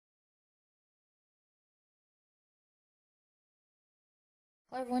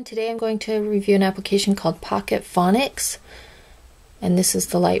Hello everyone, today I'm going to review an application called Pocket Phonics, and this is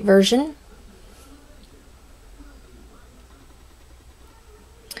the light version.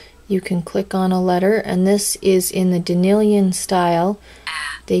 You can click on a letter, and this is in the Danielian style.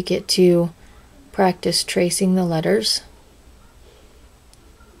 They get to practice tracing the letters,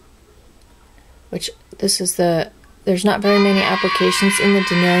 which there's not very many applications in the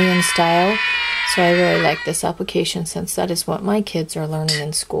Danielian style. So I really like this application since that is what my kids are learning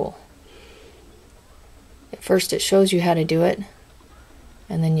in school. At first it shows you how to do it,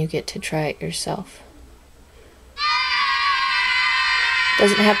 and then you get to try it yourself. It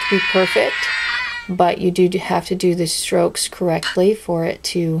doesn't have to be perfect, but you do have to do the strokes correctly for it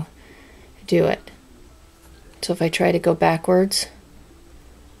to do it. So if I try to go backwards,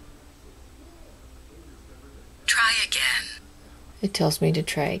 try again. It tells me to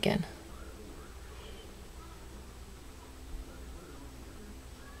try again.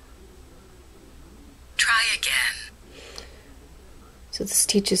 So this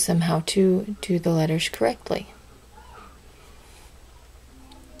teaches them how to do the letters correctly.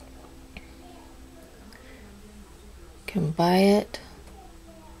 You can buy it.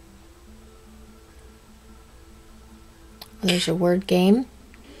 There's a word game.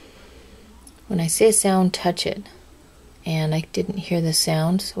 When I say a sound, touch it. And I didn't hear the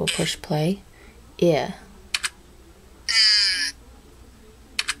sound, so we'll push play. Yeah.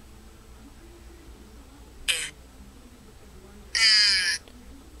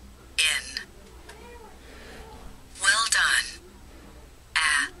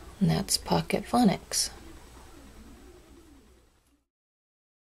 And that's Pocket Phonics.